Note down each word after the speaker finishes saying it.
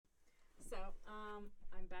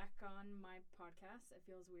on my podcast. It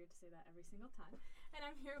feels weird to say that every single time. And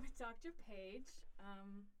I'm here with Dr. Page,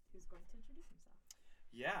 who's going to introduce himself.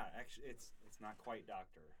 Yeah, actually, it's not quite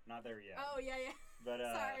doctor. Not there yet. Oh, yeah. But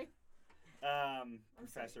Sorry.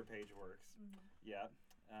 Professor Page works. Mm-hmm. Yeah.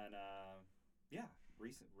 And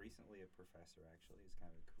recently a professor, actually. It's kind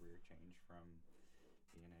of a career change from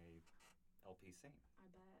being a LPC. I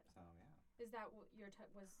bet. So, yeah. Is that what your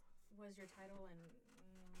was your title in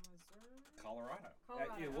Missouri? Colorado.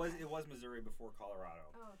 Colorado. It was Missouri before Colorado.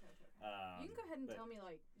 Oh, okay. You can go ahead and tell me,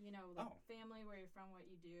 family, where you're from, what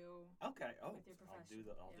you do. Okay. Oh, with your profession.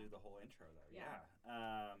 I'll do the whole intro though. Yeah.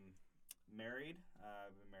 Married.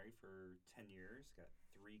 I've been married for 10 years. Got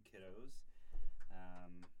 3 kiddos.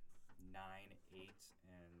 9, 8,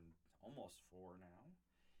 and almost 4 now.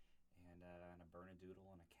 And a Bernedoodle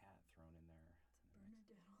and a cat thrown in there. It's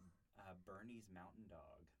a Bernedoodle. Bernie's mountain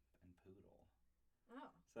dog and poodle.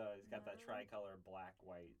 Oh. So he's got that tricolor black,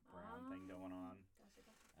 white, brown thing going on. Gotcha.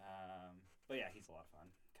 But yeah, he's a lot of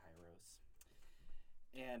fun. Kairos.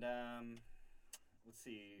 And let's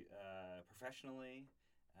see. Professionally,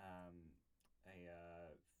 I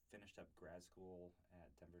finished up grad school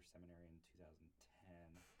at Denver Seminary in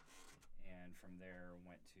 2010, and from there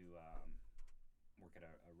went to work at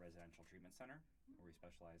a residential treatment center where we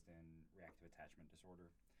specialized in reactive attachment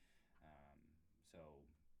disorder. So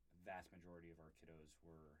vast majority of our kiddos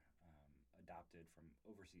were adopted from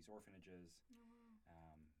overseas orphanages. Oh,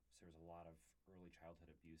 wow. So there was a lot of early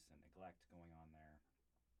childhood abuse and neglect going on there.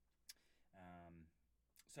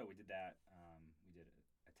 So we did that. We did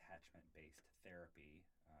attachment-based therapy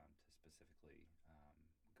to specifically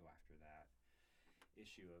go after that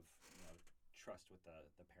issue of trust with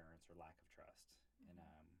the parents or lack of trust. Mm-hmm.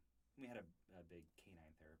 And we had a big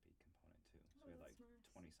canine therapy component too. So we had like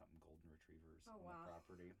nice. 20-something golden retrievers on the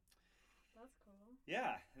property. That's cool.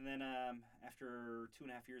 Yeah, and then after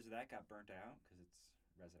 2.5 years of that, got burnt out because it's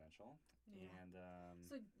residential. Yeah. And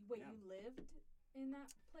so wait, you lived in that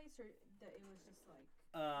place, or that it was just like?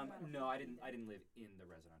 No, I didn't live in the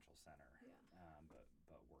residential center. Yeah.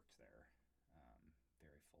 But worked there,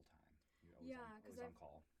 very full time. Because on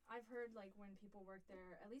call. I've heard like when people work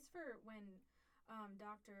there, at least for when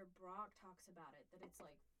Dr. Brock talks about it, that it's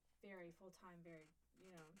like very full time, very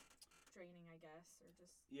draining, I guess, or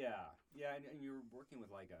just. Yeah, and you're working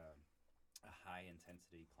with like a high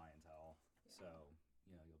intensity clientele, so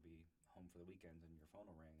you'll be home for the weekend and your phone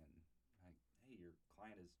will ring and like, hey, your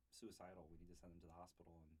client is suicidal. We need to send them to the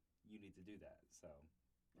hospital, and you need to do that. So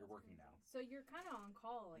you're working now. So you're kind of on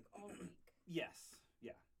call like all week. Yes.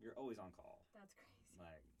 Yeah. You're always on call. That's crazy.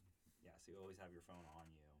 So you always have your phone on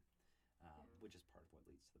you, which is part of what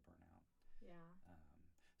leads to the burnout.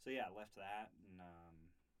 Yeah. I left that and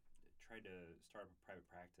tried to start up a private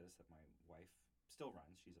practice that my wife still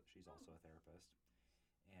runs. She's also a therapist,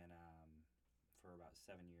 and for about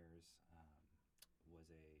 7 years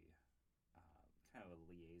was a kind of a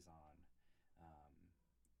liaison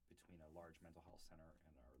between a large mental health center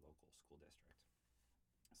and our local school district.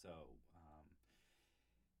 So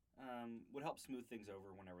would help smooth things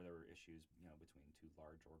over whenever there were issues, between 2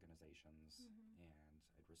 large organizations, mm-hmm. and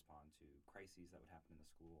I'd respond to crises that would happen in the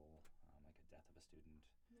school, like a death of a student,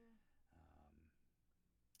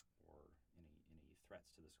 or any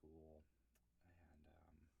threats to the school,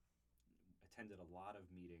 and attended a lot of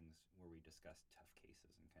meetings where we discussed tough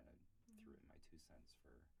cases and kind of mm-hmm. threw in my 2 cents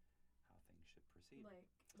for how things should proceed.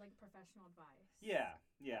 Like professional advice. Yeah.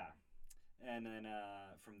 And then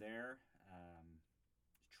from there,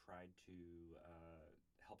 tried to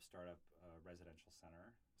help start up a residential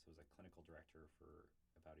center. So I was a clinical director for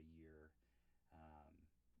about a year,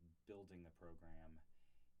 building the program.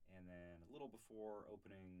 And then a little before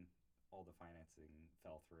opening, all the financing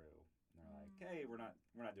fell through. And they're like, hey, we're not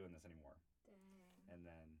doing this anymore. Dang. And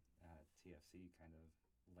then TFC kind of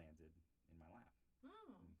landed in my lap.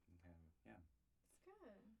 Oh. Yeah. That's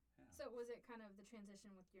good. Yeah. So was it kind of the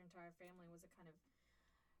transition with your entire family, was it kind of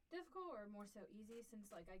difficult or more so easy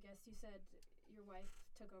since, like, I guess you said your wife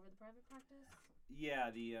took over the private practice?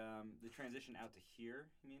 Yeah, the transition out to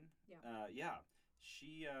here, you mean? Yeah. Yeah.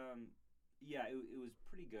 She, it was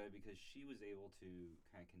pretty good because she was able to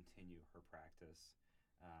kind of continue her practice.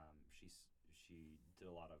 She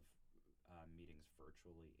did a lot of meetings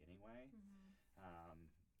virtually anyway.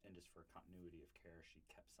 Mm-hmm. And just for continuity of care, she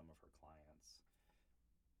kept some of her clients.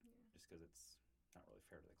 Yeah. Just because it's not really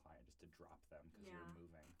fair to the client just to drop them because Yeah. you're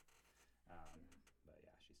moving. But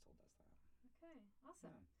yeah, she still does that. Okay,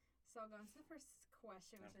 awesome. Yeah. So I'll go into the first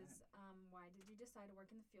question, which is why did you decide to work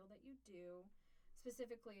in the field that you do?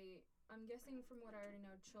 Specifically, I'm guessing from what I already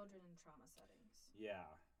know, children in trauma settings. Yeah.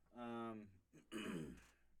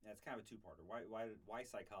 That's kind kind of a two-parter. Why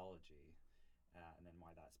psychology, and then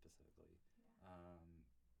why that specifically.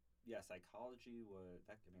 Yeah. Psychology was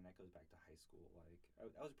that. I mean, that goes back to high school. Like, I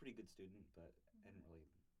was a pretty good student, but I didn't really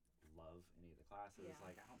love any of the classes. Yeah.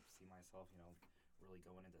 Like, I don't see myself, really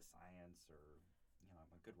going into science, or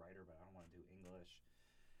I'm a good writer, but I don't want to do English.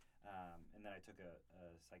 And then I took a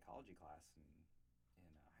psychology class in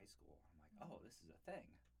high school. I'm like, oh, this is a thing.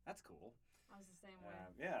 That's cool. I was the same way.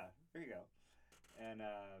 Yeah, there you go. And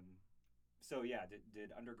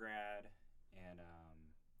did undergrad, and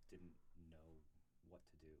didn't know what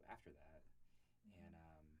to do after that. And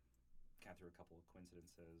kind of through a couple of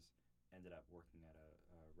coincidences, ended up working at a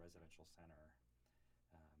residential center,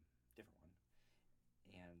 different one.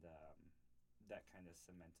 And that kind of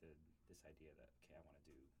cemented this idea that, okay, I want to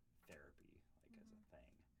do therapy, like,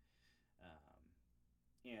 as a thing.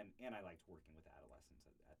 And I liked working with adolescents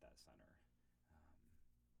at that center.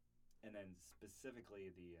 And then specifically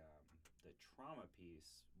the trauma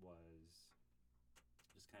piece was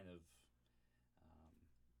just kind of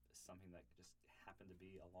something that just happened to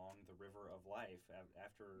be along the river of life.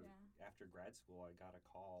 After grad school, I got a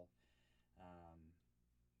call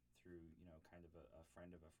through kind of a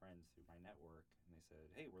friend of a friend through my network, and they said,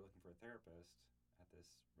 hey, we're looking for a therapist at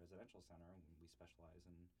this residential center, and we specialize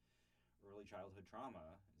in early childhood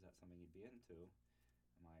trauma. Is that something you'd be into?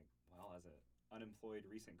 I'm like, well, as a unemployed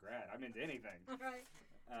recent grad, I'm into anything. Right.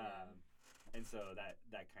 And so that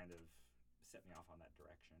kind of set me off on that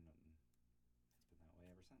direction, and it's been that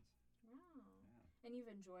way ever since. Wow. Yeah. And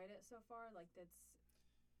you've enjoyed it so far? Like, that's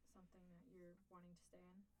something that you're wanting to stay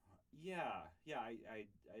in?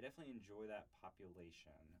 I definitely enjoy that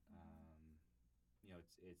population.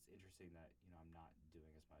 It's interesting that I'm not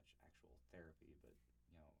doing as much actual therapy, but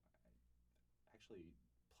I'm actually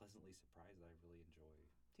pleasantly surprised that I really enjoy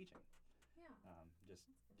teaching. Yeah.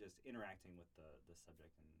 Just interacting with the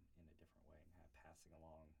subject in a different way, and kind of passing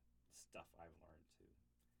along stuff I've learned to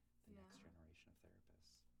the next generation of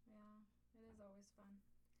therapists. Yeah, it is always fun.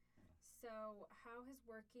 Yeah. So how has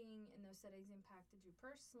working in those settings impacted you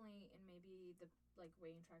personally, and maybe the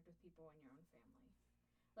way you interact with people in your own family?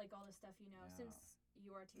 Like, all the stuff since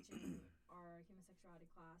you are teaching our human sexuality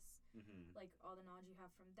class, like, all the knowledge you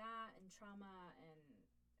have from that and trauma and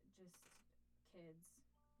just kids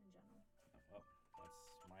in general. Oh,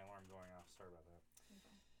 that's my alarm going off. Sorry about that.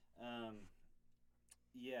 Okay.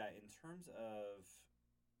 In terms of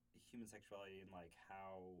human sexuality and, like,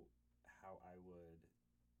 how I would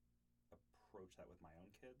approach that with my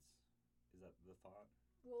own kids, is that the thought?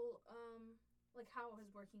 Well, like, how has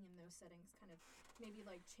working in those settings kind of maybe,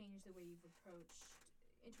 like, changed the way you've approached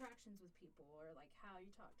interactions with people, or, like, how you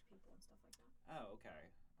talk to people and stuff like that? Oh, okay.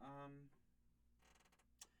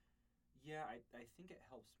 I think it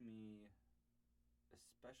helps me,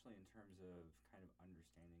 especially in terms of kind of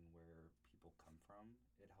understanding where people come from.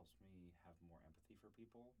 It helps me have more empathy for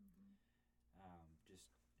people.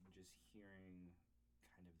 Just hearing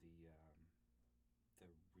kind of the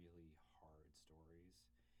really hard stories,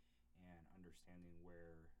 and understanding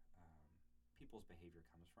where people's behavior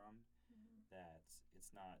comes from. That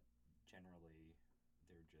it's not generally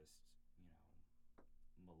they're just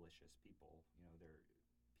malicious people.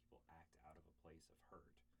 People act out of a place of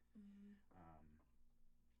hurt.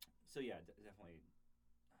 Definitely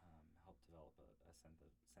help develop a sense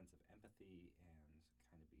of empathy, and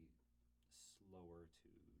kind of be slower to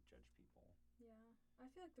judge people. Yeah,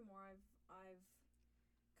 I feel like the more I've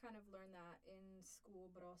kind of learned that in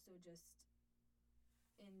school, but also just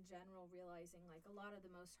in general, realizing, like, a lot of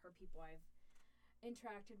the most hurt people I've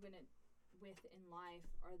interacted with in life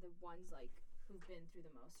are the ones, like, who've been through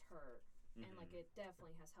the most hurt. And, like, it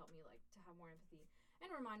definitely has helped me, like, to have more empathy and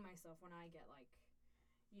remind myself when I get, like,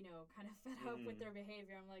 kind of fed up with their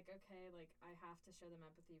behavior. I'm like, okay, like, I have to show them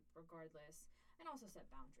empathy regardless, and also set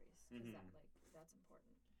boundaries, because that's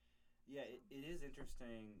important. Yeah, it is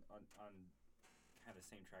interesting on kind of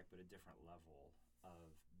same track, but a different level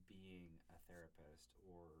of being a therapist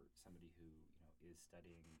or somebody who is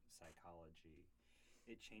studying psychology.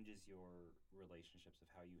 It changes your relationships of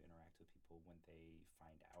how you interact with people when they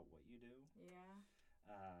find out what you do. Yeah.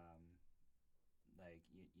 Like,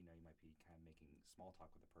 you might be kind of making small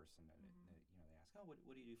talk with a person, and they ask, oh, what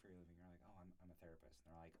do you do for your living? You're like, oh, I'm a therapist.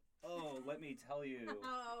 And they're like, oh, let me tell you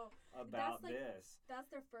about this.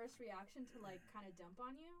 That's their first reaction, to, like, kind of dump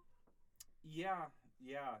on you? Yeah.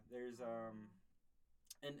 There's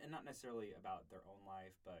and not necessarily about their own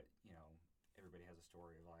life, but everybody has a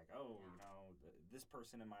story of, like, this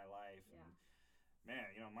person in my life, and man,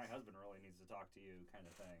 my husband really needs to talk to you, kind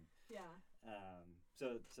of thing. Yeah.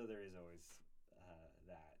 So there is always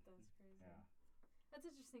that. That's crazy. Yeah. That's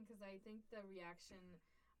interesting, because I think the reaction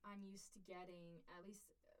I'm used to getting, at least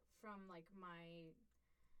from like my,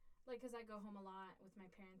 like, because I go home a lot with my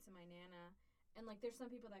parents and my nana, and like there's some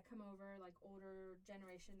people that come over, like older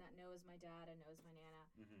generation that knows my dad and knows my nana,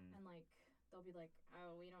 Mm-hmm. and like they'll be like,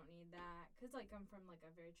 oh, we don't need that, because like I'm from like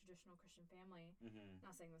a very traditional Christian family. Mm-hmm.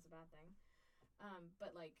 Not saying that's a bad thing,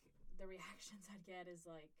 but like the reactions I'd get is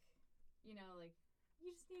like, like, you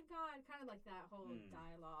just need God, kind of like that whole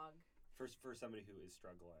dialogue. For somebody who is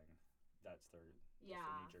struggling, that's their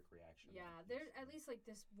knee-jerk reaction. Yeah, there's at least like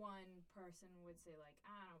this one person would say like,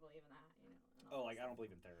 I don't believe in that, like I don't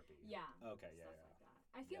believe in therapy. Yeah. Okay. Stuff like that.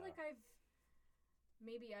 I feel like I've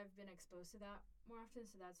been exposed to that more often,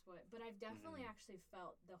 so that's what. But I've definitely actually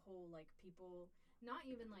felt the whole like people not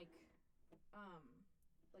even like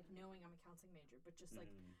knowing I'm a counseling major, but just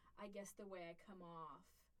like I guess the way I come off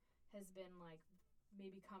has been like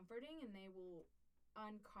maybe comforting, and they will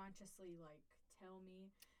unconsciously like tell me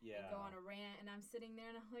and go on a rant, and I'm sitting there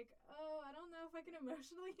and I'm like, oh, I don't know if I can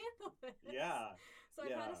emotionally handle this. Yeah. So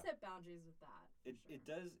I kind of set boundaries with that. It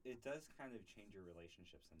does kind of change your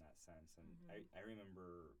relationships in that sense, and I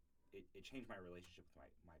remember it changed my relationship with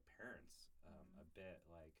my parents a bit.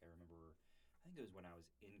 Like I remember, I think it was when I was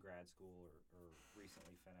in grad school or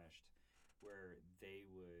recently finished, where they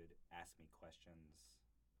would ask me questions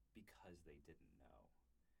because they didn't know.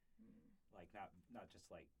 Like not just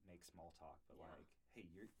like make small talk, but like, hey,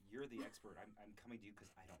 you're the expert. I'm coming to you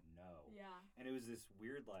because I don't know. Yeah. And it was this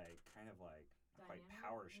weird like kind of like not quite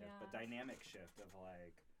power shift, but dynamic shift of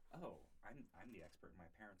like, oh, I'm the expert and my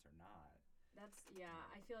parents are not. That's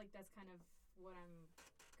I feel like that's kind of what I'm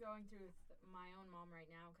going through with my own mom right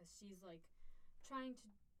now, because she's like trying to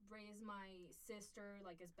raise my sister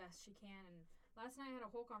like as best she can. And last night I had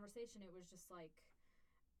a whole conversation. It was just like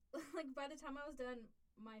by the time I was done,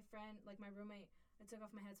 my friend, like my roommate, I took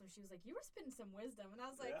off my headphones. She was like, you were spitting some wisdom. And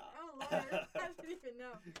I was like, oh, Lord, I didn't even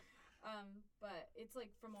know. But it's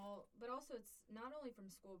like but also it's not only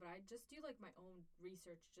from school, but I just do like my own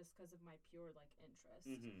research just because of my pure like interest.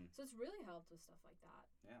 So it's really helped with stuff like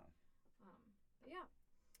that. Yeah. But yeah.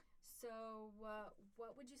 So what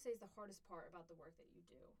would you say is the hardest part about the work that you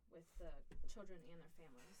do with the children and their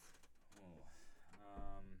families? And the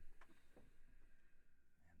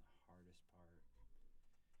hardest part.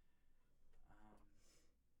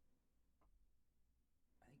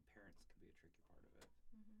 I think parents can be a tricky part of it.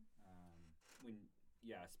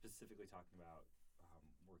 Specifically talking about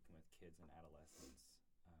working with kids and adolescents,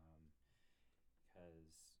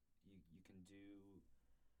 because you can do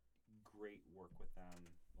great work with them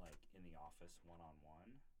like in the office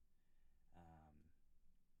one-on-one,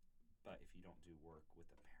 but if you don't do work with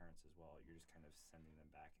the parents as well, you're just kind of sending them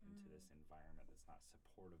back into this environment that's not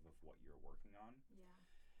supportive of what you're working on.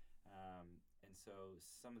 And so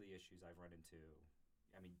some of the issues I've run into,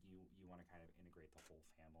 I mean, you want to kind of integrate the whole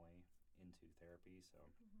family into therapy, so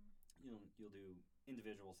you'll do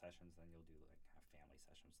individual sessions, then you'll do like kind of family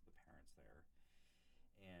sessions with the parents there,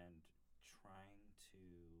 and trying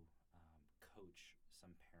to coach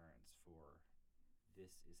some parents for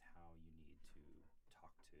this is how you need to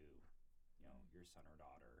talk to your son or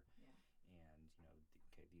daughter, and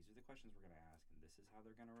okay, these are the questions we're going to ask, and this is how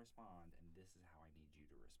they're going to respond, and this is how I need you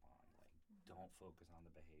to respond. Like don't focus on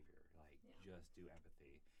the behavior, like just do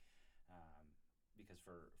empathy. Because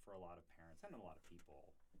for a lot of parents and a lot of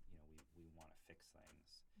people, we want to fix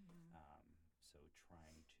things. So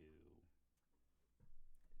trying to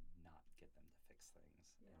not get them to fix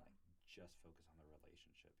things and like just focus on the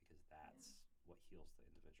relationship, because that's what heals the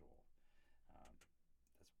individual.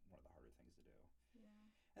 That's one of the harder things to do.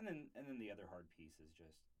 And then the other hard piece is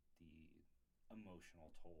just the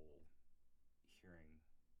emotional toll hearing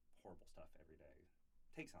horrible stuff every day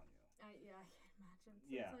takes on you. I can imagine.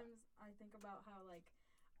 Sometimes I think about how like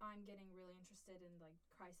I'm getting really interested in like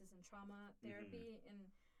crisis and trauma therapy, and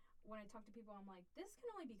when I talk to people, I'm like, this can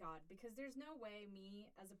only be God, because there's no way me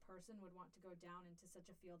as a person would want to go down into such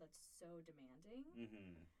a field that's so demanding.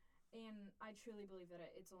 And I truly believe that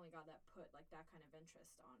it's only God that put like that kind of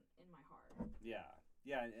interest in my heart.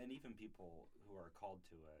 Yeah, and even people who are called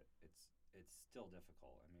to it, it's still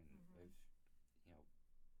difficult. I mean,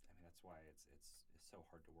 that's why it's so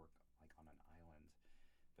hard to work like on an island,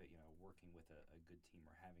 but working with a good team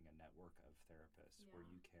or having a network of therapists where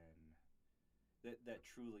you can that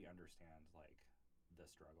truly understand like the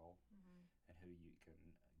struggle and who you can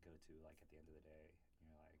go to like at the end of the day, and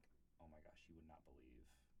you're like, oh my gosh, you would not believe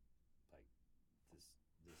like this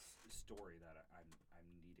story that I'm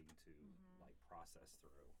needing to like process through.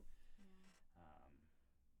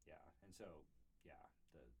 And so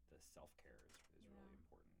the self-care is really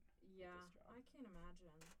important. I can't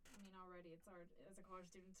imagine. I mean, already it's hard as a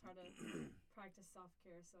college student. It's hard to practice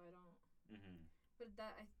self-care, so I don't. Mm-hmm. But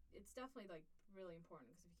it's definitely like really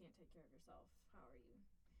important, because if you can't take care of yourself, how are you,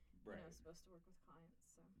 Right. supposed to work with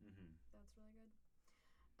clients? So Mm-hmm. that's really good.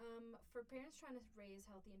 For parents trying to raise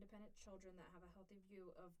healthy, independent children that have a healthy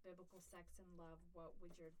view of biblical sex and love, what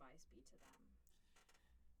would your advice be to them?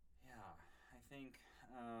 Yeah, I think,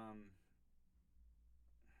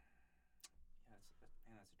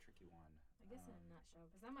 that's a tricky one. I guess in a nutshell,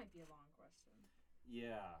 because that might be a long question.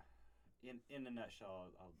 Yeah, in a nutshell,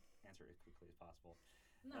 I'll answer it as quickly as possible.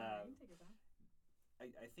 No, you can take your time.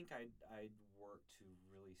 I think I'd work to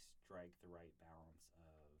really strike the right balance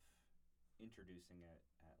of introducing it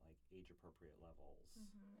at like age appropriate levels,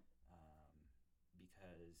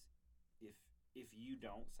 because if you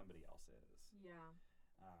don't, somebody else is. Yeah.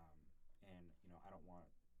 And I don't want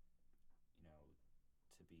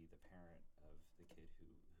to be the parent of the kid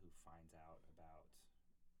who finds out about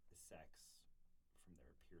the sex from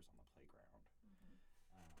their peers on the playground.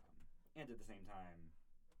 And at the same time,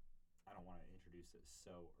 I don't want to introduce it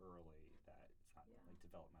so early that it's not like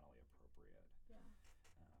developmentally appropriate. Yeah.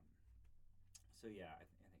 So yeah, I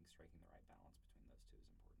think striking the right balance between those two is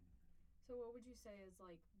important. So what would you say is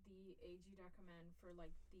like the age you'd recommend for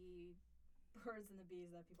like the birds and the bees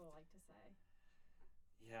that people like to say?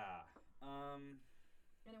 Yeah. And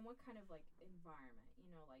in what kind of like environment?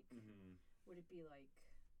 Like would it be like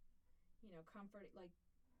comfort, like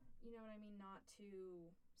what I mean, not too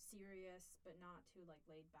serious but not too like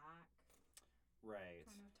laid back, right,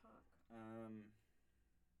 kind of talk?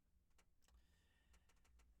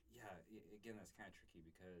 Yeah, again, that's kind of tricky,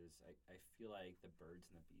 because I feel like the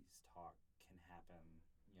birds and the bees talk can happen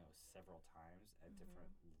several times at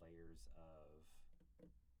different layers of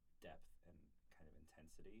depth and kind of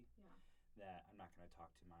intensity. Yeah. That I'm not going to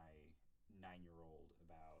talk to my 9-year-old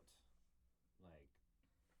about like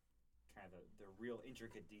kind of the real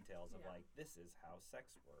intricate details of like, this is how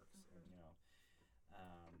sex works.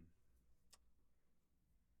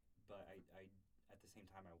 But I at the same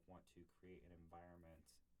time, I want to create an environment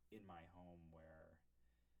in my home where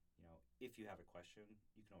if you have a question,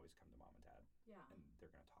 you can always come to mom and dad, and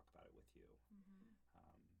they're going to talk about it with you.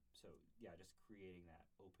 So yeah, just creating that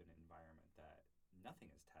open environment that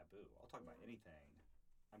nothing is taboo. I'll talk about anything.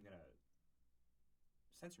 I'm going to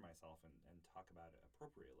censor myself and talk about it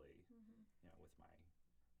appropriately, with my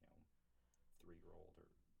 3-year-old, or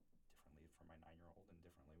differently from my 9-year-old, and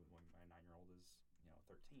differently when my 9-year-old is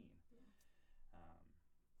 13.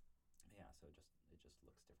 So it just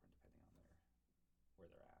looks different depending on where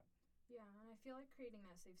they're at. Yeah, and I feel like creating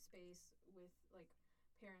that safe space with like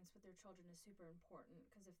parents with their children is super important,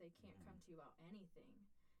 because if they can't come to you about anything,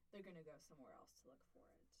 they're gonna go somewhere else to look for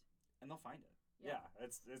it, and they'll find it. Yeah,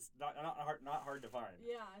 it's not hard to find.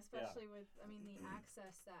 Yeah, especially with the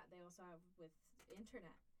access that they also have with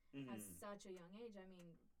internet at such a young age. I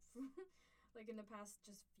mean, like in the past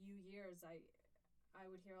just few years, I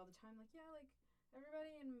would hear all the time like, like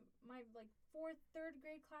everybody in my like 3rd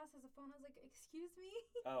grade class has a phone. I was like, excuse me?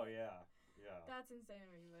 Oh yeah. That's insane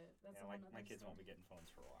to me, but that's a whole nother my kids story. won't be getting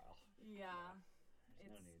phones for a while. Yeah.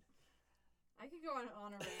 There's no need. I could go on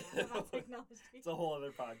a rant about technology. It's a whole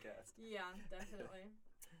other podcast. Yeah, definitely.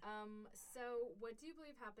 So what do you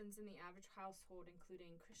believe happens in the average household,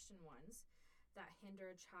 including Christian ones, that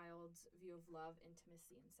hinder a child's view of love,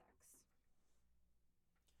 intimacy, and sex?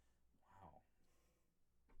 Wow.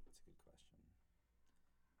 That's a good question.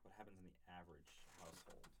 What happens in the average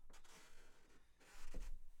household?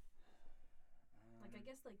 Like, I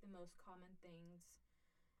guess like the most common thing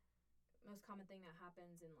that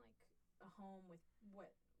happens in like a home with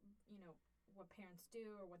what parents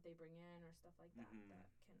do or what they bring in or stuff like that, that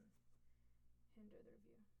can hinder their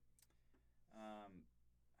view. I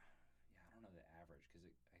don't know the average, because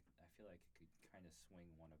I feel like it could kind of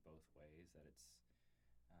swing one of both ways, that it's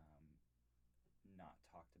not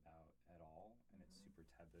talked about at all, and it's super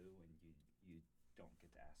taboo, and you don't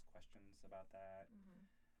get to ask questions about that,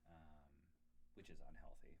 which is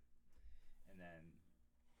unhealthy. And then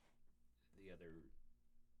the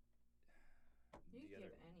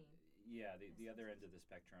other end of the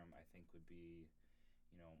spectrum, I think, would be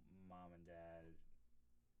mom and dad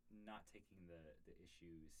not taking the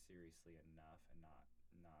issue seriously enough, and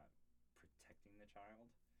not protecting the child.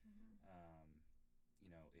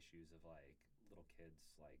 Issues of like little kids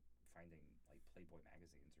like finding like Playboy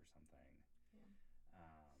magazines or something,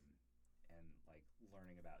 and like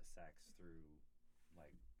learning about sex through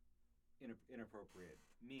like inappropriate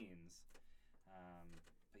means.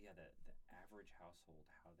 But yeah, the average household,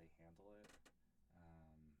 how they handle it,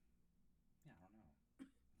 I don't know.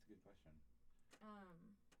 That's a good question.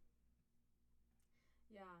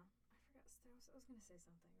 Yeah, I forgot. I was gonna say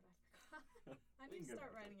something, but I forgot. I need to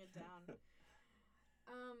start writing it down.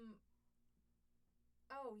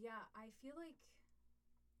 Oh yeah, I feel like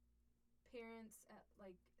parents,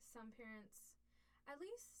 like some parents, at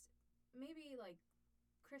least maybe like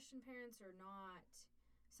Christian parents or not,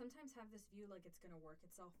 sometimes have this view like it's gonna work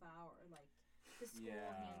itself out, or like the school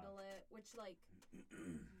will handle it, which like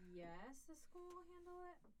yes, the school will handle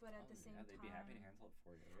it, but at the same time, they'd be happy to handle it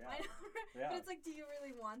for you. Yeah. I know, right? But it's like, do you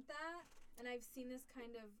really want that? And I've seen this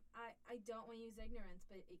kind of, I don't want to use ignorance,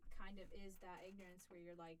 but it kind of is that ignorance where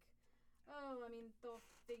you're like, oh, I mean, they'll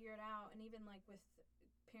figure it out. And even like with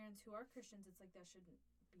parents who are Christians, it's like that shouldn't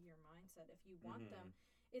be your mindset. If you want them,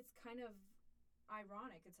 it's kind of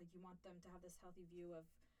ironic. It's like you want them to have this healthy view of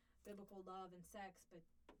biblical love and sex, but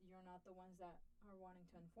you're not the ones that are wanting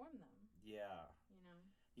to inform them. Yeah. You know?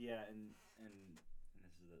 Yeah, and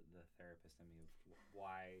this is the therapist in me of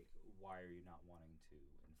why are you not wanting to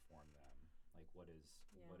inform them? Like what is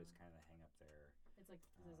kind of the hang up there? It's like,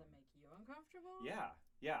 does it make you uncomfortable? Yeah,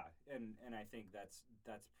 and I think that's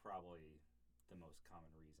probably the most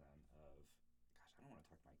common reason of, gosh, I don't want to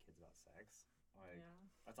talk to my kids about sex. Like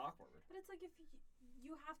that's awkward. But it's like if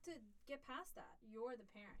you have to get past that. You're the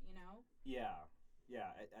parent, you know? Yeah.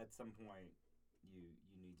 At some point, you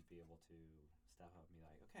need to be able to step up and be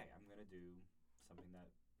like, okay, I'm gonna do something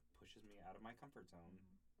that pushes me out of my comfort zone.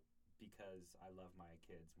 Because I love my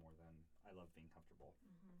kids more than I love being comfortable.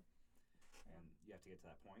 And you have to get to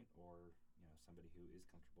that point, or somebody who is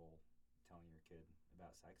comfortable telling your kid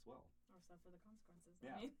about sex well. Or suffer the consequences.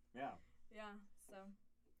 Yeah. I mean. Yeah. So,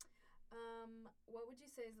 what would you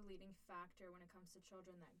say is the leading factor when it comes to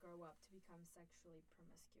children that grow up to become sexually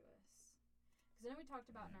promiscuous? Because I know we talked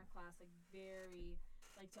about in our class, like very,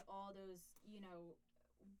 like to all those,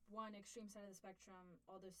 one extreme side of the spectrum,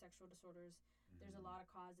 all those sexual disorders. There's a lot of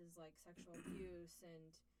causes like sexual abuse and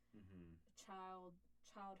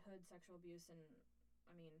childhood sexual abuse, and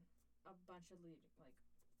I mean a bunch of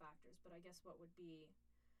factors. But I guess what would be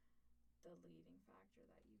the leading factor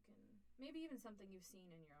that you can, maybe even something you've seen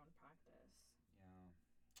in your own practice? Yeah.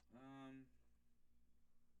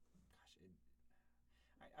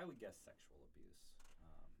 I would guess sexual abuse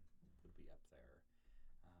would be up there,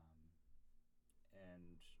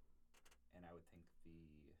 and I would think the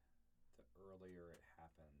earlier it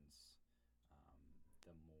happens,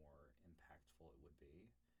 the more impactful it would be.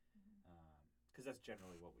 Because that's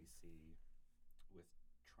generally what we see with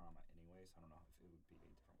trauma anyway, so I don't know if it would be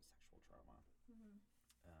any different with sexual trauma.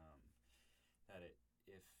 That if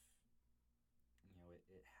it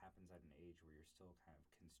happens at an age where you're still kind of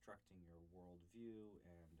constructing your worldview,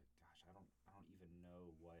 and gosh, I don't even know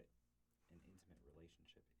what an intimate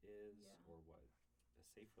relationship is or what a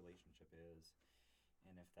safe relationship is.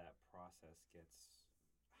 And if that process gets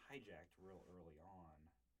hijacked real early on,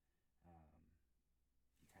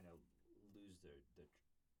 you kind of lose the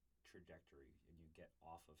trajectory, and you get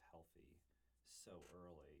off of healthy so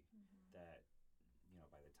early that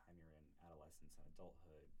by the time you're in adolescence and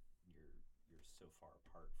adulthood, you're so far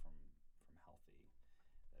apart from healthy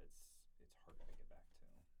that it's harder to get back to.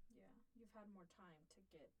 Yeah, you've had more time to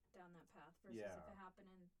get down that path versus if it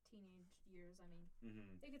happened in teenage years. I mean,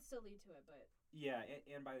 it could still lead to it, but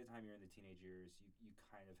and by the time you're in the teenage years, you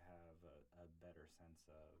kind of have a better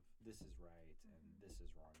sense of this is right and this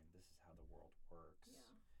is wrong and this is how the world works. Yeah.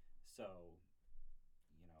 So,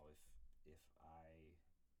 if I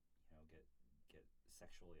get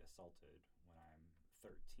sexually assaulted when I'm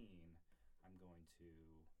 13, I'm going to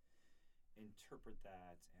interpret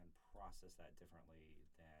that and process that differently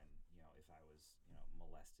than if I was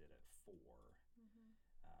molested at 4,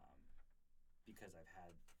 because I've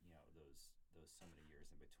had those so many years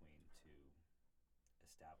in between to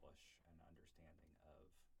establish an understanding of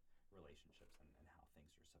relationships and how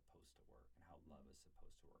things are supposed to work and how love is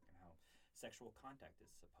supposed to work and how sexual contact is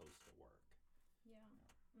supposed to work. Yeah.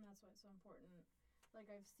 And that's why it's so important. Like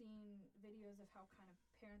I've seen videos of how kind of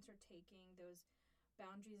parents are taking those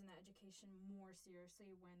boundaries in that education more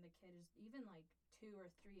seriously when the kid is even like 2 or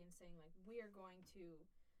 3 and saying like, we are going to,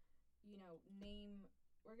 we're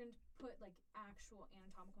going to put like actual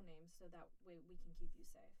anatomical names so that way we can keep you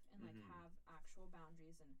safe and like have actual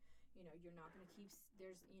boundaries, and you're not going to keep,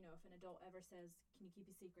 there's if an adult ever says, can you keep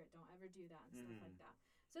a secret, don't ever do that and stuff like that.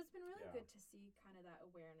 So it's been really good to see kind of that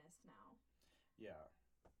awareness now.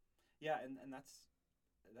 Yeah, and that's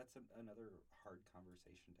another hard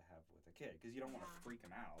conversation to have with a kid, because you don't want to freak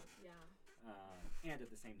them out. And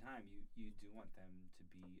at the same time, you do want them to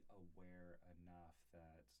be aware enough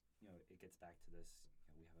that it gets back to this.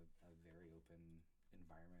 We have a very open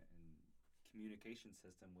environment and communication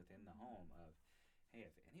system within the home of, hey,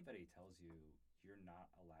 if anybody tells you you're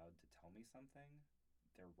not allowed to tell me something,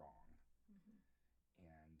 they're wrong.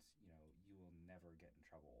 ever get in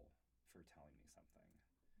trouble for telling me something.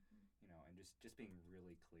 Mm-hmm. You know, and just being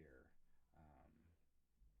really clear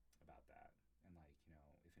about that. And like, you know,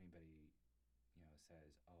 if anybody, you know,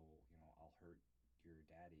 says, oh, you know, I'll hurt your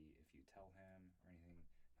daddy if you tell him or anything,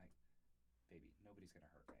 like, baby, nobody's gonna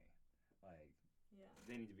hurt me. Like, yeah,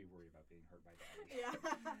 they need to be worried about being hurt by daddy. Yeah.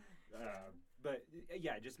 But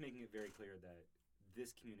yeah, just making it very clear that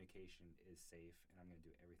this communication is safe, and I'm going to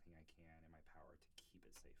do everything I can in my power to keep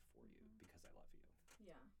it safe for you because I love you.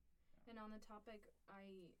 Yeah. And on the topic,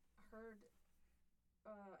 I heard,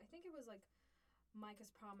 I think it was like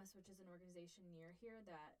Micah's Promise, which is an organization near here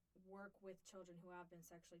that work with children who have been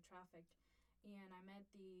sexually trafficked. And I met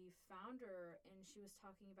the founder, and she was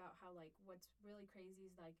talking about how, like, what's really crazy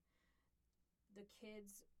is, like, the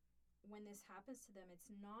kids, when this happens to them, it's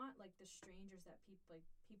not like the strangers that people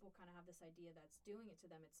kind of have this idea that's doing it to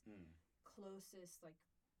them. It's closest, like,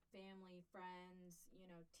 family, friends, you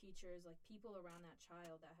know, teachers, like, people around that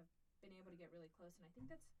child that have been able to get really close. And I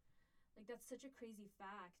think that's such a crazy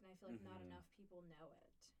fact, and I feel like not enough people know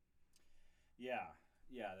it. Yeah,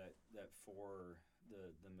 that for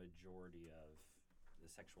the majority of the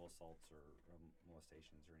sexual assaults or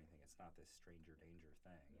molestations or anything, it's not this stranger danger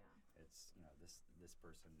thing. Yeah. It's, you know, this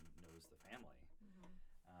person knows the family. Mm-hmm.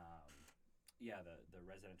 The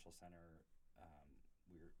residential center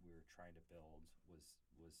we were trying to build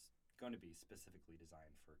was going to be specifically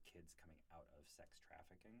designed for kids coming out of sex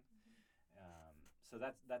trafficking. So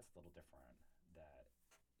that's a little different. That,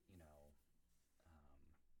 you know,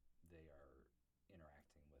 they are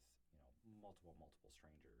interacting with, you know, multiple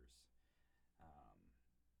strangers.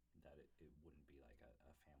 That it wouldn't be like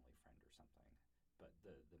a family friend or something, but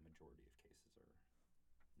the majority of cases are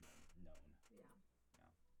known. Yeah.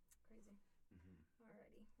 Crazy. Mm-hmm.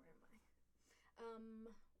 Alrighty, where am I?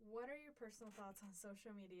 What are your personal thoughts on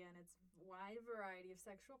social media and its wide variety of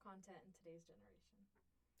sexual content in today's generation?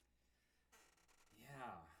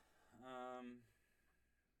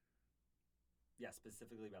 Yeah,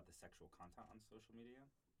 specifically about the sexual content on social media?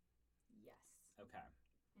 Yes. Okay.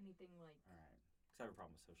 Anything like... All right. Because I have a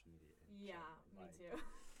problem with social media. Yeah, me too.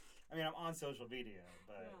 I mean, I'm on social media,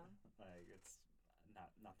 but like it's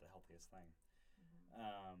not the healthiest thing.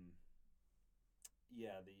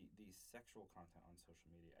 The sexual content on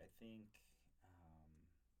social media, I think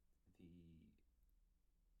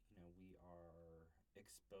we are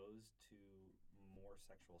exposed to more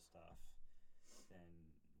sexual stuff than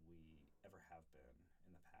we ever have been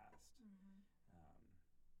in the past. I mean,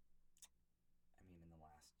 in the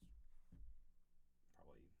last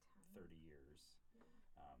probably 30 years,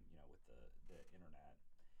 with the internet,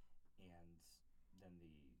 and then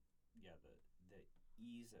the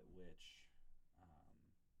ease at which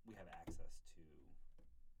we have access to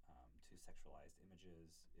sexualized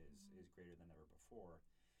images is greater than ever before.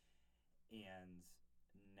 And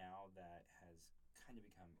now that has kind of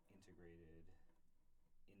become integrated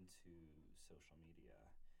into social media.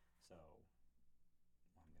 So,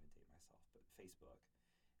 well, I'm going to date myself, but Facebook,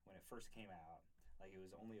 when it first came out, like, it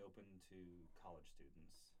was only open to college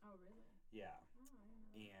students. Oh, really? Yeah. Oh, I didn't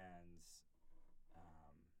know. And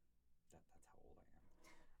that's how old I am.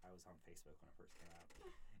 I was on Facebook when it first came out.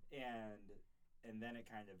 And then it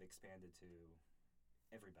kind of expanded to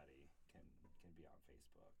everybody can be on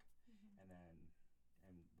Facebook.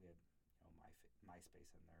 And we had, you know,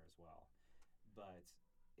 MySpace in there as well. But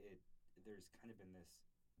there's kind of been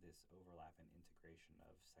this overlap and integration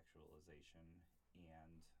of sexualization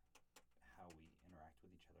and how we interact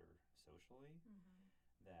with each other socially.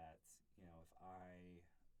 That, you know, if I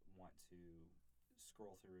want to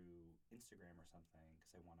scroll through Instagram or something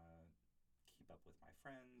because I want to keep up with my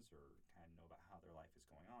friends or kind of know about how their life is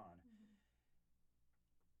going on,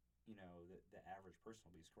 you know, the average person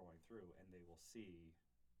will be scrolling through and they will see,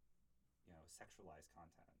 you know, sexualized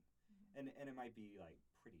content. And it might be like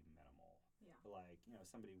pretty minimal. Yeah. But like, you know,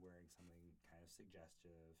 somebody wearing something kind of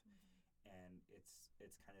suggestive, and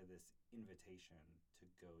it's kind of this invitation to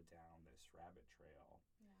go down this rabbit trail.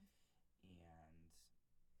 Yeah. And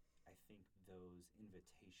I think those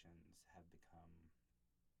invitations have become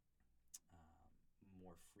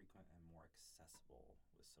more frequent and more accessible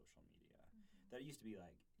with social media. That used to be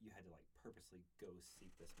like you had to like purposely go seek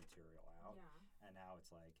this material out. Yeah. And now it's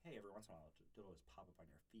like, hey, every once in a while it'll just pop up on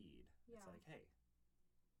your feed. Yeah. It's like, hey,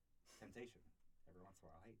 temptation. Every once in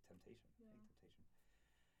a while, hey, temptation. Yeah. Hey, temptation.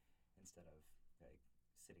 Instead of like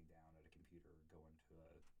sitting down at a computer or going to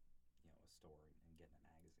a store and getting a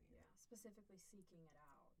magazine. Yeah, specifically seeking it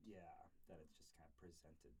out. Yeah, that it's just kind of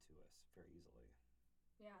presented to us very easily.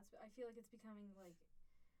 Yeah, I feel like it's becoming like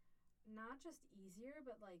not just easier,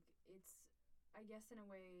 but like it's I guess in a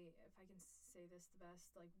way, if I can say this the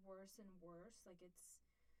best, like worse and worse. Like it's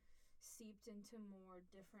seeped into more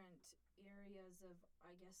different areas of,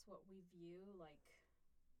 I guess, what we view. Like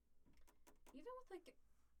even with like,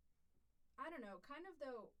 I don't know, kind of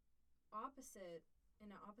though opposite in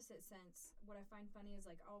an opposite sense. What I find funny is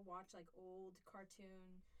like I'll watch like old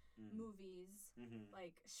cartoon movies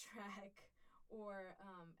like Shrek or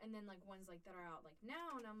and then like ones like that are out like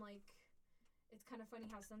now, and I'm like, it's kind of funny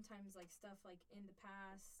how sometimes like stuff like in the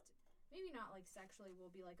past, maybe not like sexually,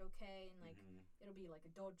 will be like okay, and like it'll be like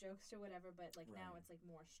adult jokes or whatever, but like now it's like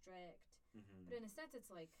more strict. But in a sense it's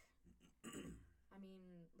like I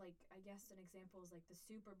mean, like I guess an example is like the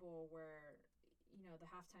Super Bowl, where you know the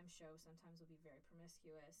halftime show sometimes will be very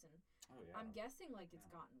promiscuous, and I'm guessing like it's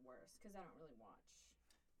gotten worse because I don't really watch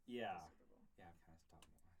the Super Bowl. I've kind of stopped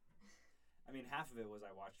more. I mean, half of it was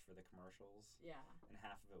I watched for the commercials. Yeah. And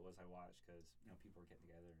half of it was I watched because, you know, people were getting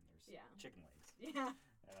together and there's chicken wings. Yeah.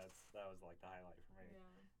 And that was like the highlight for me.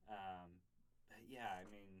 Yeah. But yeah, I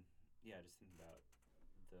mean, just thinking about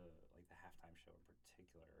the halftime show in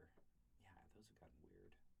particular. Yeah, those have gotten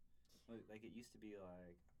weird. Like it used to be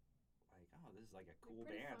like oh, this is like a cool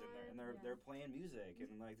band fun, and they're playing music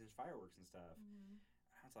and like there's fireworks and stuff. And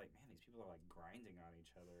I was like, man, these people are like grinding on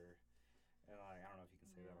each other. And like, I don't know if you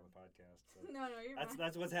can say that on the podcast. But no, you're fine.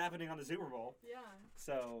 That's what's happening on the Super Bowl. Yeah.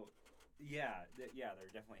 So,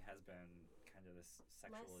 there definitely has been kind of this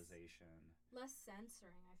sexualization. Less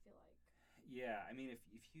censoring, I feel like. Yeah, I mean, if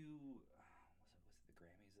you was it the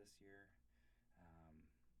Grammys this year,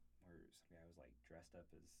 where some guy was like dressed up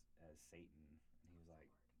as Satan, and he was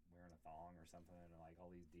like wearing a thong or something, and like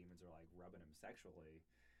all these demons are like rubbing him sexually,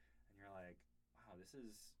 and you're like, wow, this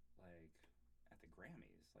is like at the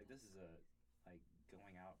Grammys, like this is like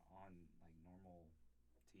going out on like normal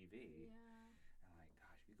TV. Yeah. And like,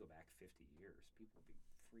 gosh, if you go back 50 years, people would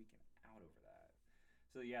be freaking out over that.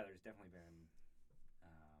 So yeah, there's definitely been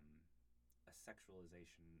a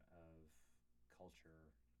sexualization of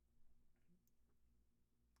culture,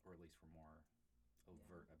 or at least we're more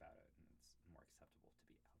overt about it, and it's more acceptable to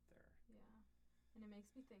be out there. Yeah. And it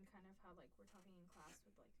makes me think kind of how like we're talking in class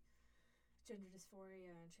with like gender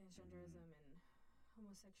dysphoria and transgenderism and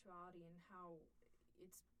homosexuality, and how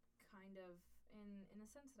it's kind of in the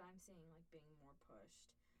sense that I'm seeing like being more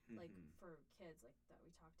pushed like for kids like that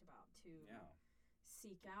we talked about to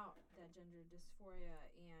seek out that gender dysphoria,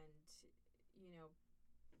 and you know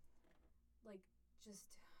like just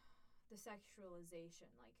the sexualization,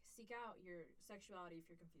 like seek out your sexuality if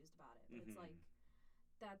you're confused about it, but it's like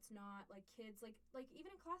that's not like kids like even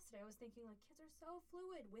in class today I was thinking like kids are so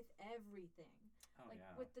fluid with everything.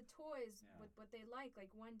 With the toys, with what they like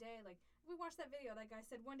one day, like we watched that video, that guy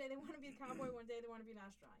said one day they want to be a cowboy, one day they want to be an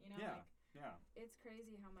astronaut, you know. It's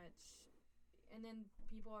crazy how much, and then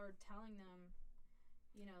people are telling them,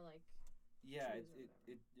 you know, like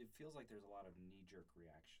it feels like there's a lot of knee-jerk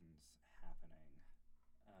reactions happening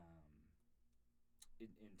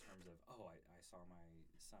in terms of, oh, I saw my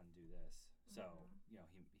son do this, so you know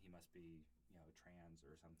he must be, you know, trans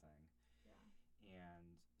or something.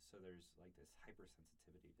 And so there's like this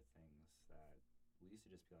hypersensitivity to things that we used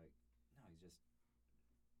to just be like, no, he's just,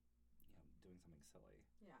 you know, doing something silly.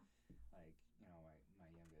 Yeah. Like, you know,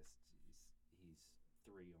 my youngest, he's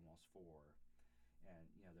 3, almost 4, and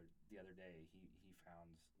you know, the other day he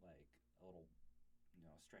found like a little, you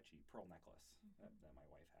know, stretchy pearl necklace that my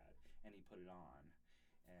wife had, and he put it on.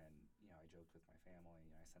 And you know, I joked with my family,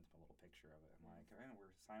 and I sent him a little picture of it. I'm like, oh,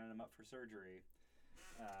 we're signing him up for surgery.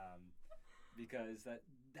 Because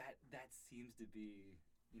that seems to be,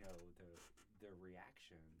 you know, the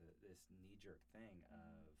reaction, this knee-jerk thing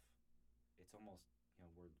of, it's almost, you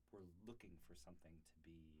know, we're looking for something to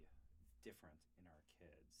be different in our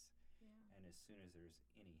kids, and as soon as there's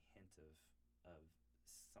any hint of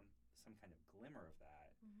some kind of glimmer of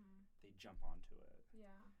that, they jump onto it.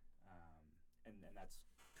 And that's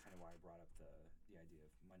kind of why I brought up the idea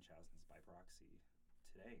of Munchausen's by proxy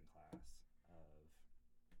today in class, of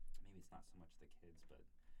maybe it's not so much the kids, but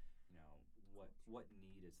you know, what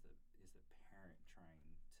need is the parent trying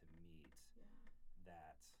to meet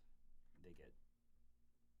that they get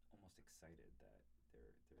almost excited that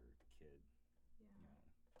their kid you know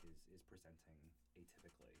is presenting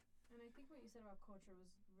atypically. And I think what you said about culture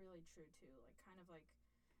was really true too. Like kind of like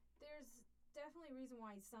there's definitely a reason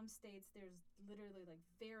why in some states there's literally like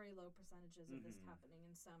very low percentages of this happening,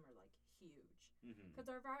 and some are like huge,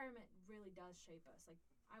 because our environment really does shape us. Like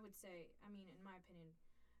I would say, I mean, in my opinion,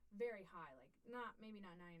 very high, like maybe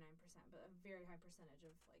not 99%, but a very high percentage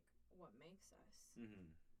of like what makes us. So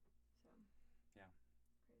yeah,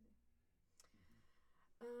 crazy.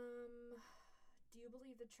 do you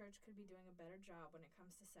believe the church could be doing a better job when it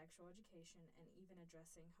comes to sexual education and even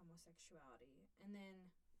addressing homosexuality? And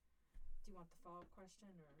then, do you want the follow-up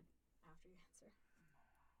question or after you answer?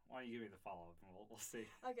 Why don't you give me the follow-up and we'll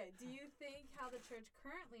see. Okay. Do you think how the church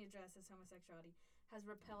currently addresses homosexuality has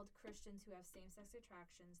repelled Christians who have same-sex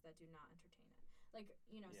attractions that do not entertain it? Like,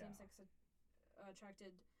 same-sex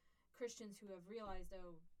attracted Christians who have realized,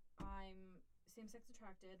 oh, I'm same-sex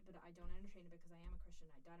attracted, but I don't entertain it because I am a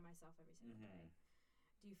Christian. I die to myself every single day.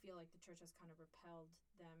 Do you feel like the church has kind of repelled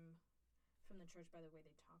them from the church by the way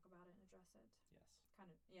they talk about it and address it? Yes.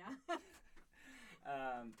 Kind of, yeah.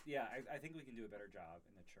 I think we can do a better job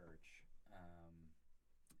in the church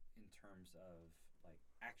in terms of like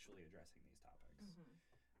actually addressing these topics.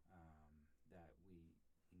 That we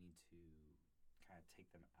need to kind of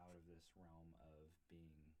take them out of this realm of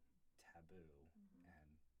being taboo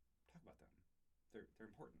and talk about them. They're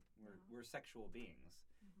important. We're sexual beings.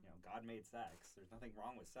 God made sex. There's nothing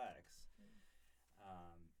wrong with sex.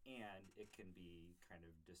 And it can be kind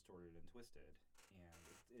of distorted and twisted. And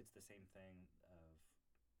it's the same thing of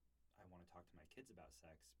I want to talk to my kids about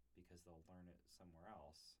sex because they'll learn it somewhere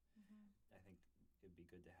else. I think it'd be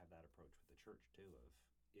good to have that approach with the church too. Of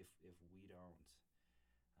if we don't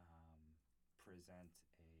present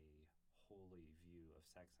a holy view of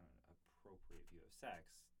sex and an appropriate view of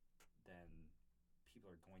sex, then people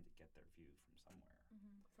are going to get their view from somewhere.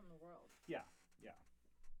 From the world. Yeah.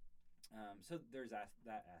 So there's that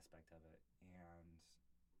aspect of it, and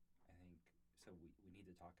I think so. We need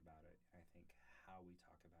to talk about it. And I think how we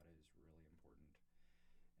talk about it is really important.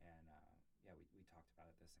 And we talked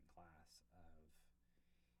about this in class.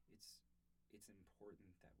 It's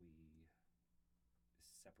important that we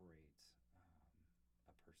separate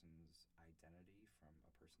a person's identity from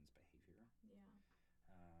a person's behavior. Yeah.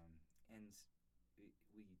 And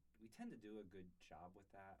we tend to do a good job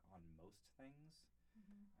with that on most things.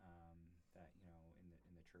 That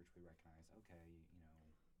in the church we recognize, okay,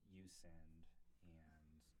 you sinned, and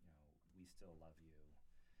we still love you.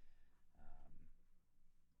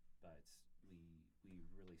 But we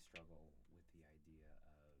really struggle with the idea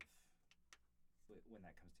of when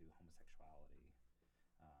that comes to homosexuality,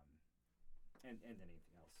 and anything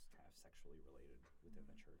else kind of sexually related within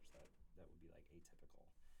the church that would be like atypical.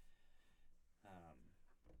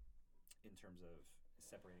 In terms of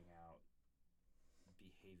separating out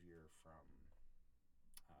behavior from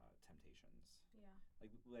temptations. Yeah.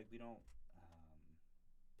 Like we don't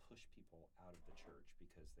push people out of the church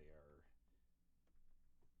because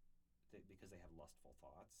they have lustful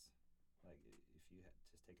thoughts. Like if you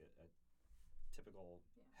just take a typical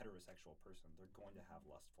heterosexual person, they're going to have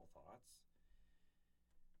lustful thoughts,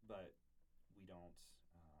 but we don't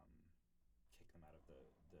kick them out of the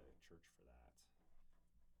church for that.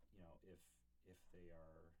 If they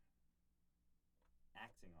are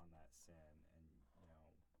acting on that sin and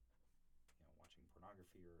watching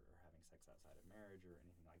pornography or having sex outside of marriage or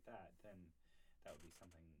anything like that, then that would be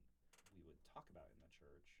something we would talk about in the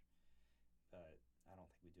church. But I don't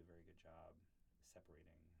think we do a very good job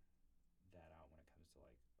separating that out when it comes to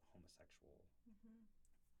like homosexual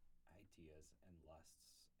ideas and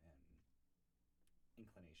lusts and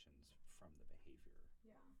inclinations from the behavior.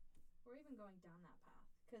 Yeah. Or even going down that path.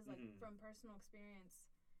 Because from personal experience,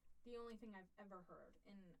 the only thing I've ever heard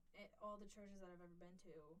in all the churches that I've ever been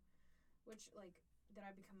to, which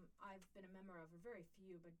that I've been a member of, are very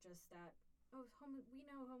few, but just that, we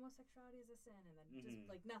know homosexuality is a sin, and then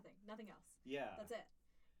just nothing else. Yeah. That's it.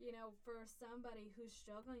 For somebody who's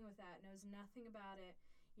struggling with that, knows nothing about it,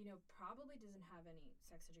 probably doesn't have any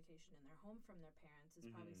sex education in their home from their parents, is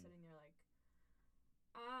probably sitting there like,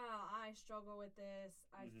 I struggle with this.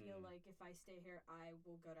 I feel like if I stay here, I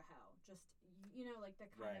will go to hell. Just, the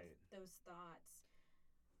kind of those thoughts.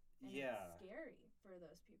 And it's scary for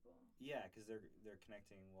those people. Yeah, because they're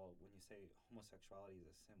connecting, well, when you say homosexuality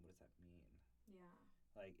is a sin, what does that mean? Yeah.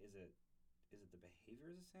 Like, is it the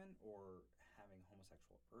behavior is a sin, or having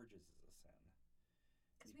homosexual urges is a sin?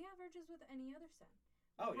 Because we have urges with any other sin.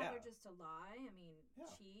 We have urges to lie,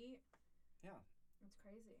 cheat. Yeah. It's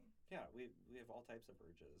crazy. Yeah, we have all types of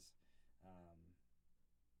urges.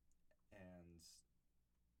 And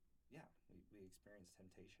yeah, we experience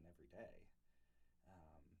temptation every day.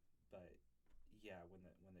 But yeah, when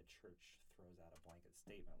the church throws out a blanket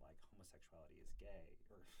statement like homosexuality is gay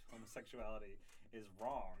or homosexuality is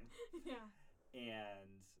wrong,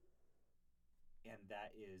 and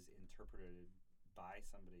that is interpreted by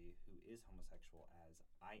somebody who is homosexual as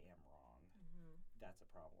I am wrong, that's a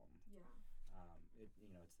problem. Yeah. It's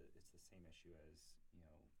the same issue as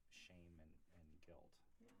shame and guilt.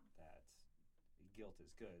 Yeah. That guilt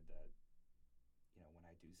is good. That when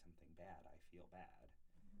I do something bad, I feel bad.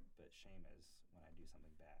 Mm-hmm. But shame is when I do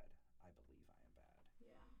something bad, I believe I am bad.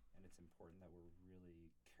 Yeah. And it's important that we're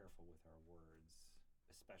really careful with our words,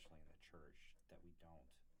 especially in the church, that we don't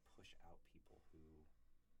push out people who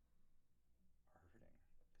are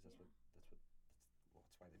hurting. Because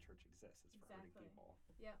that's why the church exists. It's for hurting people.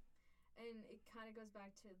 Yeah. And it kind of goes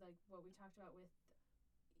back to like what we talked about with,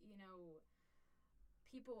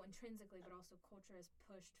 people intrinsically, but also culture is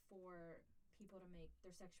pushed for people to make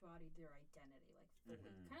their sexuality their identity, like fully.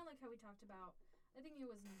 Mm-hmm. Kind of like how we talked about, I think it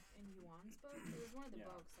was in Yuan's book. It was one of the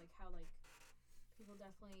Yeah. books, like how like people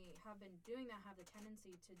definitely have been doing that, have the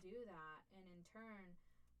tendency to do that, and in turn,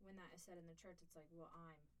 when that is said in the church, it's like, well,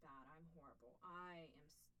 I'm bad, I'm horrible, I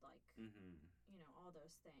am like, Mm-hmm. All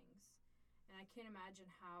those things, and I can't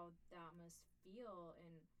imagine how that must feel.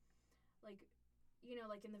 And like,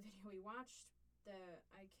 like in the video we watched,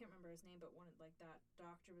 I can't remember his name, but one like that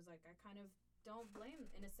doctor was like, I kind of don't blame,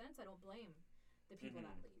 in a sense, I don't blame the people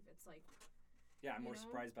Mm-hmm. that leave. It's like, yeah, I'm more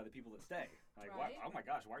surprised by the people that stay. Like, right? Oh my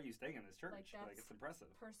gosh, why are you staying in this church? Like it's impressive.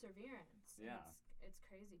 Perseverance. Yeah. It's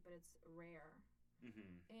crazy, but it's rare.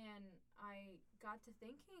 Mm-hmm. And I got to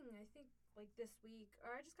thinking, I think like this week,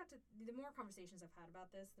 or I just got to, the more conversations I've had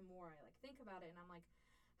about this, the more I like think about it, and I'm like,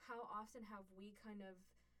 how often have we kind of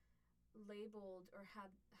labeled or had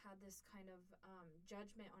this kind of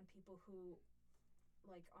judgment on people who,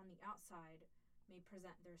 like, on the outside may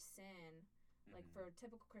present their sin, like Mm-hmm. for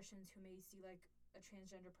typical Christians who may see like a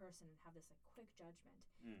transgender person and have this like quick judgment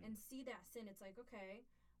Mm. and see that sin. It's like, okay,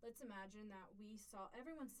 let's imagine that we saw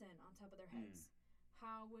everyone's sin on top of their heads.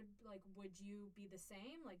 How would you be the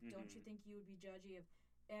same? Like, don't you think you would be judgy of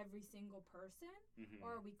every single person? Mm-hmm.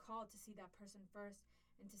 Or are we called to see that person first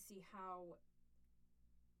and to see how,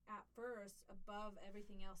 at first, above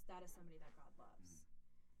everything else, that is somebody that God loves?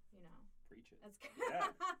 Preach it. That's good.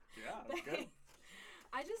 Yeah, that's good.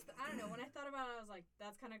 I don't know. When I thought about it, I was like,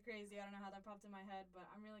 that's kind of crazy. I don't know how that popped in my head, but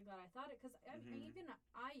I'm really glad I thought it, because even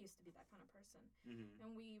I used to be that kind of person. Mm-hmm.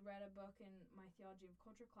 And we read a book in my theology of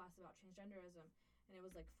culture class about transgenderism, and it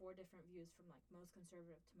was like 4 different views from like most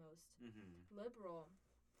conservative to most liberal.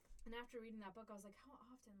 And after reading that book, I was like, how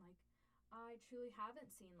often, like, I truly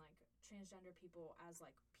haven't seen like transgender people as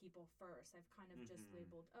like people first. I've kind of just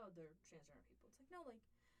labeled, oh, they're transgender people. It's like, no, like,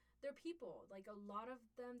 they're people. Like, a lot of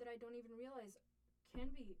them that I don't even realize can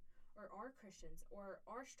be or are Christians or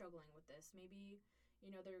are struggling with this. Maybe,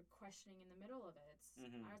 they're questioning in the middle of it.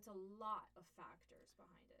 It's a lot of factors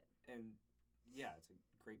behind it. And yeah, it's a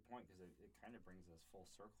great point, because it kind of brings us full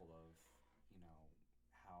circle of,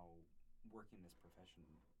 how working this profession,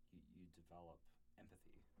 you develop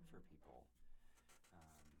empathy for people.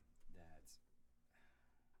 That,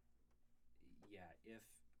 yeah,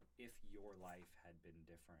 if your life had been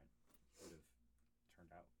different, it would have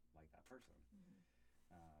turned out like that person.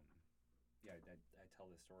 Yeah, I tell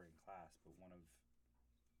this story in class, but one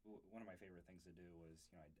of my favorite things to do was,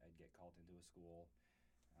 I'd get called into a school,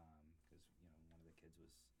 because one of the kids was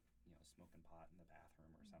smoking pot in the bathroom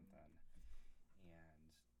or something, and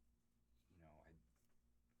I'd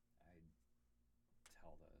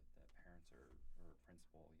tell the parents or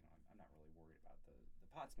principal, I'm not really worried about the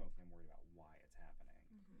pot smoking. I'm worried about why it's happening,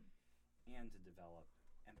 and to develop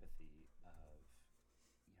empathy of,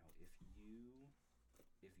 if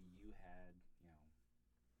you had,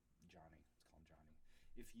 Johnny, let's call him Johnny.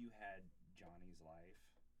 If you had Johnny's life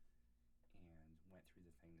and went through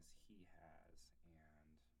the things he has,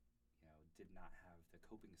 and did not have the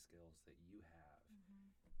coping skills that you have,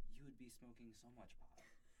 you would be smoking so much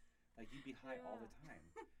pot. Like, you'd be high all the time.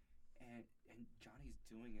 And Johnny's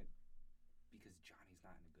doing it because Johnny's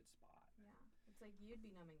not in a good spot. Yeah. It's like you'd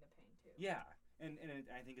be numbing the pain too. Yeah. And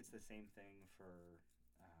I think it's the same thing for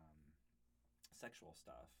sexual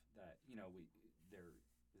stuff, that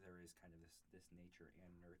there is kind of this nature and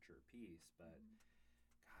nurture piece, but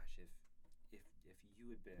gosh, if you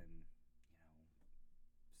had been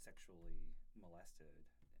sexually molested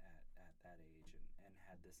at that age and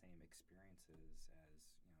had the same experiences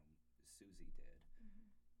as Susie did,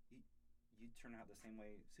 you'd turn out the same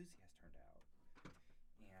way Susie has turned out.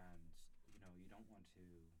 And you don't want to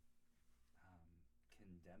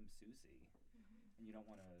condemn Susie, and you don't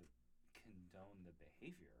want to condone the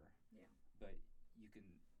behavior. Yeah. But you can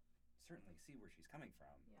certainly see where she's coming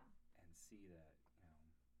from. Yeah. And see that,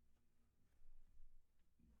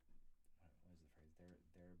 what is the phrase?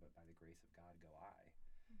 There, but by the grace of God go I.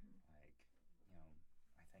 Like,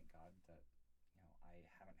 I thank God that, I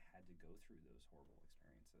haven't had to go through those horrible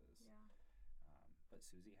experiences. Yeah. But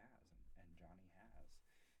Susie has, and Johnny has.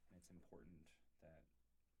 And it's important that,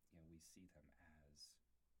 we see them as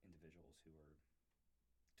individuals who are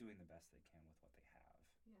doing the best they can with what they have.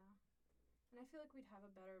 Yeah. And I feel like we'd have a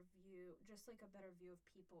better view, just like a better view of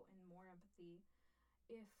people and more empathy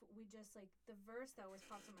if we just like the verse that always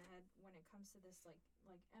pops in my head when it comes to this like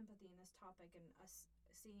empathy in this topic and us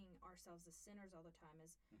seeing ourselves as sinners all the time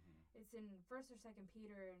is it's in First or Second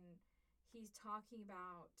Peter, and he's talking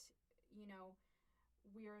about, you know,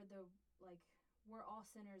 we're the like we're all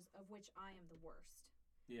sinners of which I am the worst.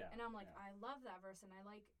 Yeah. And I'm like, I love that verse, and I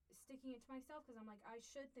like sticking it to myself because I'm like, I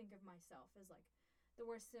should think of myself as like the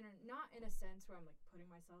worst sinner, not in a sense where I'm like putting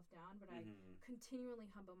myself down, but I continually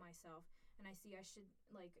humble myself, and I see I should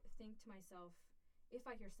like think to myself, if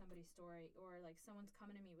I hear somebody's story or like someone's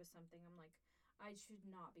coming to me with something, I'm like, I should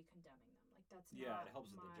not be condemning them. Like that's not it helps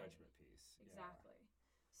with the judgment piece. Exactly.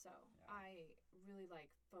 So I really like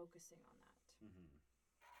focusing on that.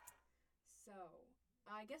 So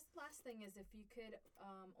I guess the last thing is if you could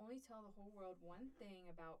only tell the whole world one thing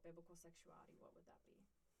about biblical sexuality, what would that be?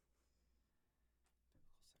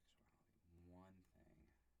 One thing.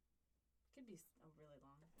 Could be a really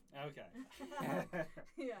long thing. Okay.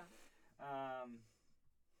 Yeah. I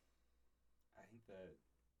think that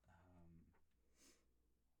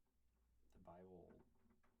the Bible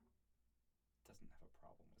doesn't have a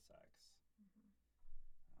problem with sex.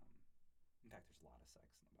 In fact, there's a lot of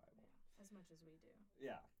sex in the Bible. Yeah, as much as we do.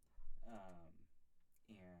 Yeah.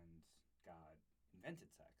 And God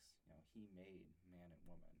invented sex. You know, he made man and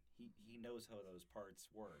woman. He knows how those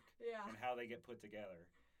parts work and how they get put together.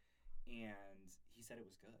 And he said it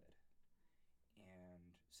was good.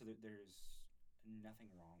 And so there's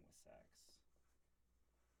nothing wrong with sex.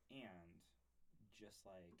 And just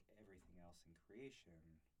like everything else in creation,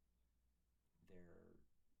 there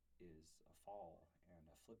is a fall and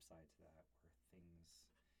a flip side to that where things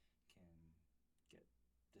can get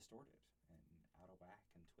distorted and out of whack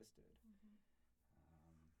and twisted.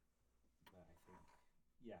 But I think,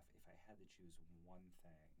 if I had to choose one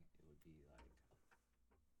thing, it would be like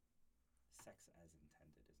sex as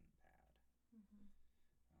intended isn't bad. And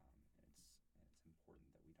it's important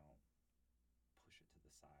that we don't push it to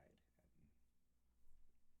the side and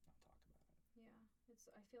not talk about it. Yeah,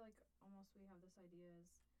 I feel like almost we have this idea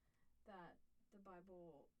is that the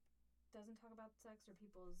Bible doesn't talk about sex, or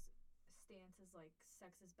people's stance is like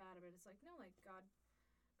sex is bad, but it's like, no, like God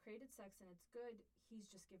created sex and it's good. He's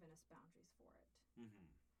just given us boundaries for it.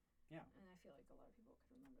 Yeah. And I feel like a lot of people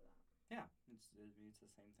could remember that. Yeah, it's the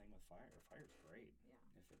same thing with fire. Fire's great. Yeah.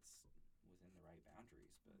 If it's within the right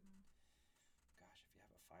boundaries, but gosh, if you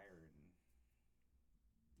have a fire in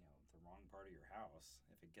the wrong part of your house,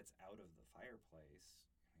 if it gets out of the fireplace,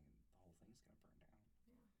 I mean, the whole thing's gonna burn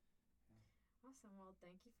down. Yeah. Awesome. Well,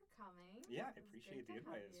 thank you for coming. Yeah, I appreciate the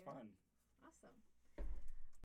invite. It's fun. Awesome.